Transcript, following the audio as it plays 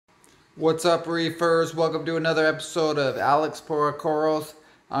What's up, reefers? Welcome to another episode of Alex Pora Corals.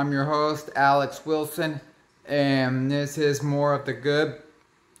 I'm your host, Alex Wilson, and this is more of the good,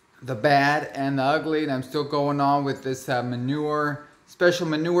 the bad, and the ugly. And I'm still going on with this manure, special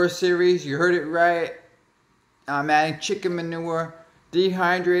manure series. You heard it right. I'm adding chicken manure,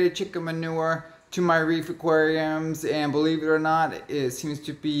 dehydrated chicken manure, to my reef aquariums, and believe it or not, it seems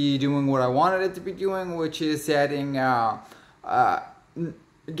to be doing what I wanted it to be doing, which is adding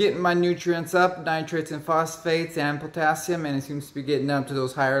getting my nutrients up, nitrates and phosphates and potassium, and it seems to be getting up to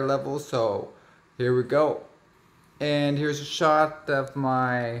those higher levels. So here we go. And here's a shot of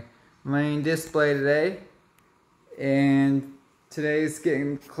my main display today. And today's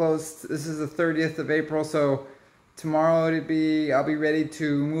getting close. This is the 30th of April, so tomorrow I'll be ready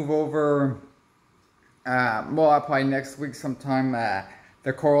to move over. Well, probably next week sometime.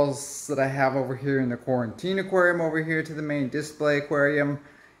 The corals that I have over here in the quarantine aquarium over here to the main display aquarium.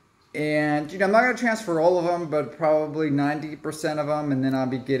 And, I'm not going to transfer all of them, but probably 90% of them. And then I'll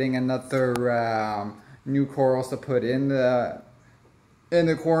be getting another new corals to put in the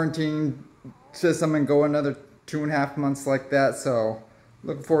quarantine system and go another 2.5 months like that. So,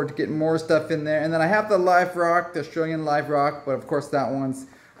 looking forward to getting more stuff in there. And then I have the live rock, the Australian live rock, but of course that one's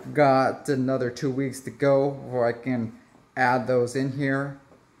got another 2 weeks to go before I can add those in here.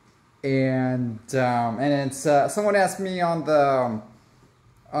 And it's someone asked me on the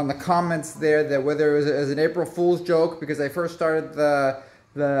comments there that whether it was an April Fool's joke, because I first started the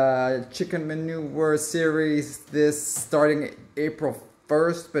chicken manure series starting April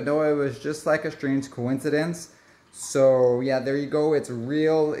 1st, but no, it was just like a strange coincidence. So yeah, there you go. It's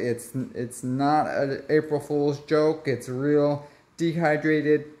real. It's not an April Fool's joke. It's real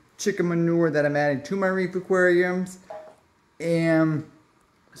dehydrated chicken manure that I'm adding to my reef aquariums. And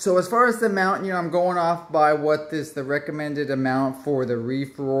so as far as the amount, I'm going off by what is the recommended amount for the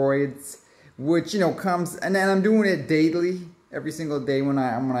reef roids, which comes, and then I'm doing it daily, every single day when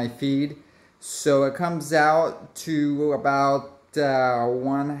I feed. So it comes out to about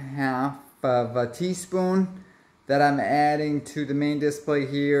 1/2 of a teaspoon that I'm adding to the main display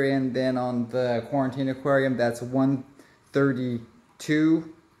here, and then on the quarantine aquarium that's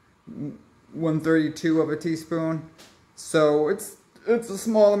 132 of a teaspoon. So it's a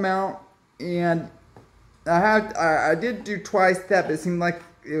small amount, and I did do twice that, but it seemed like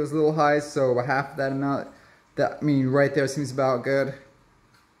it was a little high, so half of that amount, right there seems about good.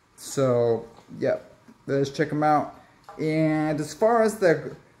 So yeah, let's check them out. And as far as I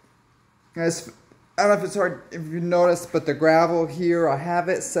don't know if it's hard if you noticed, but the gravel here, I have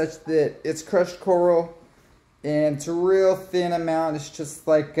it such that it's crushed coral, and it's a real thin amount. It's just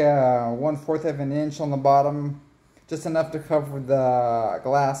like 1/4 of an inch on the bottom, just enough to cover the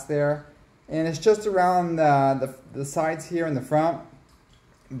glass there. And it's just around the sides here in the front,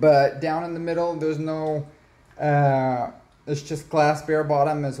 but down in the middle there's no, it's just glass bare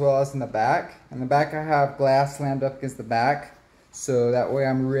bottom, as well as in the back. In the back I have glass slammed up against the back, so that way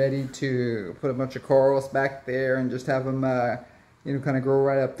I'm ready to put a bunch of corals back there and just have them kind of grow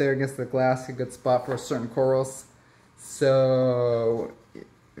right up there against the glass, a good spot for certain corals. So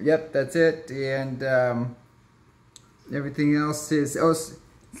yep, that's it. And everything else is, it's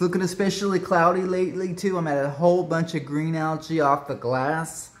looking especially cloudy lately too. I'm at a whole bunch of green algae off the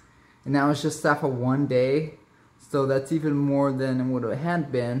glass, and that was just off of 1 day. So that's even more than what it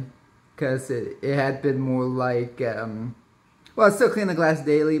had been, because it had been more like, well, I still clean the glass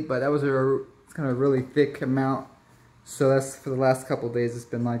daily, but that was it's kind of a really thick amount. So that's for the last couple of days it's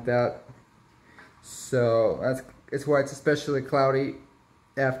been like that. So it's why it's especially cloudy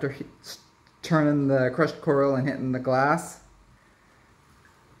after turning the crushed coral and hitting the glass,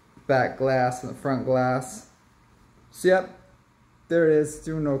 back glass and the front glass. So yep, there it is,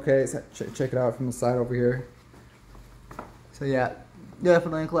 doing okay. So check it out from the side over here. So yeah,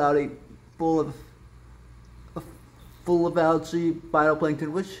 definitely cloudy, full of algae,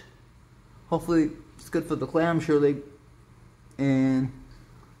 phytoplankton, which hopefully it's good for the clam, surely, and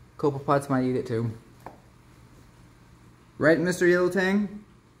copepods might eat it too. Right, Mr. Yellow Tang?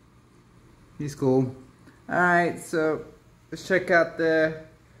 He's cool. Alright, so let's check out the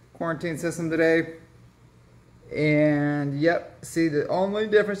quarantine system today. And yep, see, the only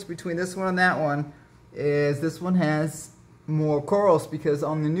difference between this one and that one is this one has more corals, because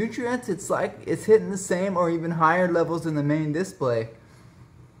on the nutrients it's like it's hitting the same or even higher levels in the main display.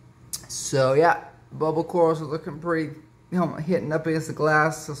 So yeah, bubble corals are looking pretty, hitting up against the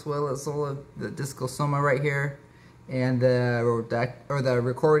glass, as well as all of the discosoma right here, and the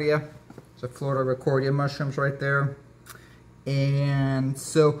Recordia. So Florida Recordia mushrooms right there. And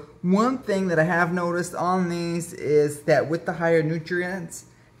so one thing that I have noticed on these is that with the higher nutrients,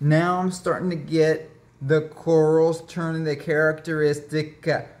 Now I'm starting to get the corals turning the characteristic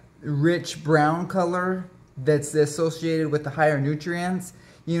rich brown color that's associated with the higher nutrients.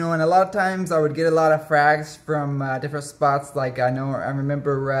 You know, and a lot of times I would get a lot of frags from different spots. Like I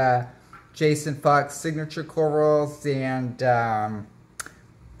remember Jason Fox signature corals, and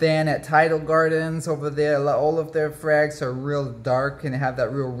then at Tidal Gardens over there, all of their frags are real dark and have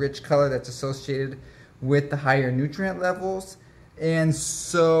that real rich color that's associated with the higher nutrient levels. And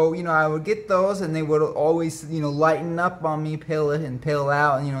so, you know, I would get those, and they would always, you know, lighten up on me, pale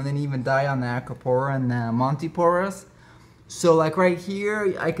out, and, you know, and then even die on the Acropora and the Montiporas. So, like right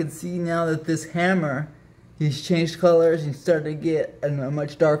here, I can see now that this hammer, he's changed colors. He's starting to get a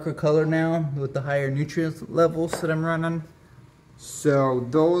much darker color now with the higher nutrient levels that I'm running. So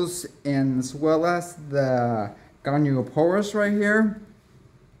those, and as well as the Ganoioporus right here,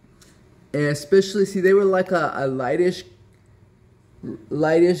 and especially, see, they were like a lightish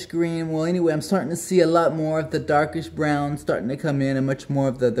green. Well, anyway, I'm starting to see a lot more of the darkish brown starting to come in, and much more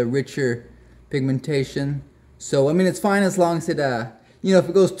of the richer pigmentation. So I mean, it's fine as long as it you know, if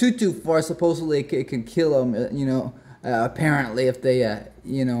it goes too far, supposedly it can kill them. You know, apparently if they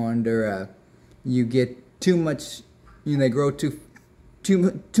you know, you get too much, you know, they grow too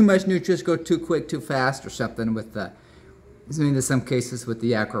much nutrients, grow too quick, too fast, or something with I mean, in some cases with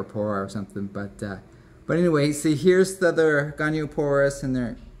the Acropora or something. But anyway, see, here's the other Ganoioporus, and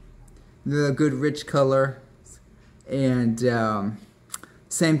they're the good rich color. And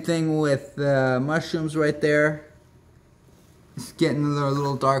same thing with the mushrooms right there. It's getting a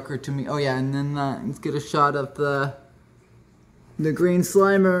little darker to me. Oh yeah, and then let's get a shot of the green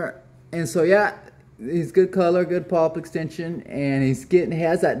Slimer. And so yeah, he's good color, good pulp extension, and he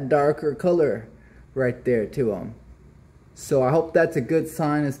has that darker color right there to him. So I hope that's a good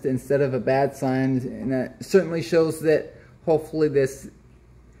sign instead of a bad sign, and that certainly shows that hopefully this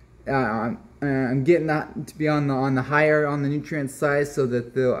I'm getting that to be on the higher on the nutrient side, so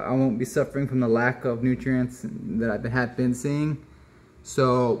that I won't be suffering from the lack of nutrients that I have been seeing.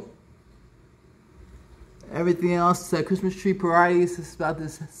 So everything else, Christmas tree varieties is about the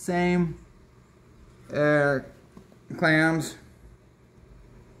same. Clams.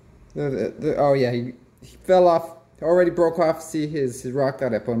 Oh yeah, he fell off. Already broke off. See his rock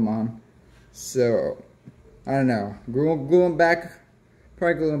that I put him on. So I don't know. Glue him back.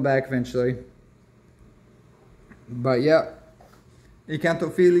 Probably glue him back eventually. But yeah,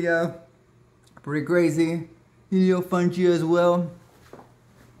 Acanthophilia, pretty crazy. Heliofungia as well.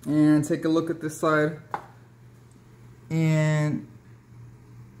 And take a look at this side. And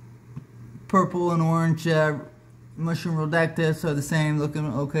purple and orange mushroom rhodactis are the same, looking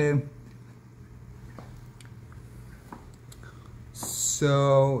okay.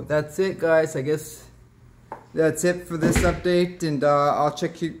 So that's it, guys. I guess that's it for this update, and I'll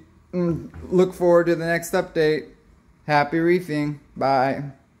check you. Look forward to the next update. Happy reefing. Bye.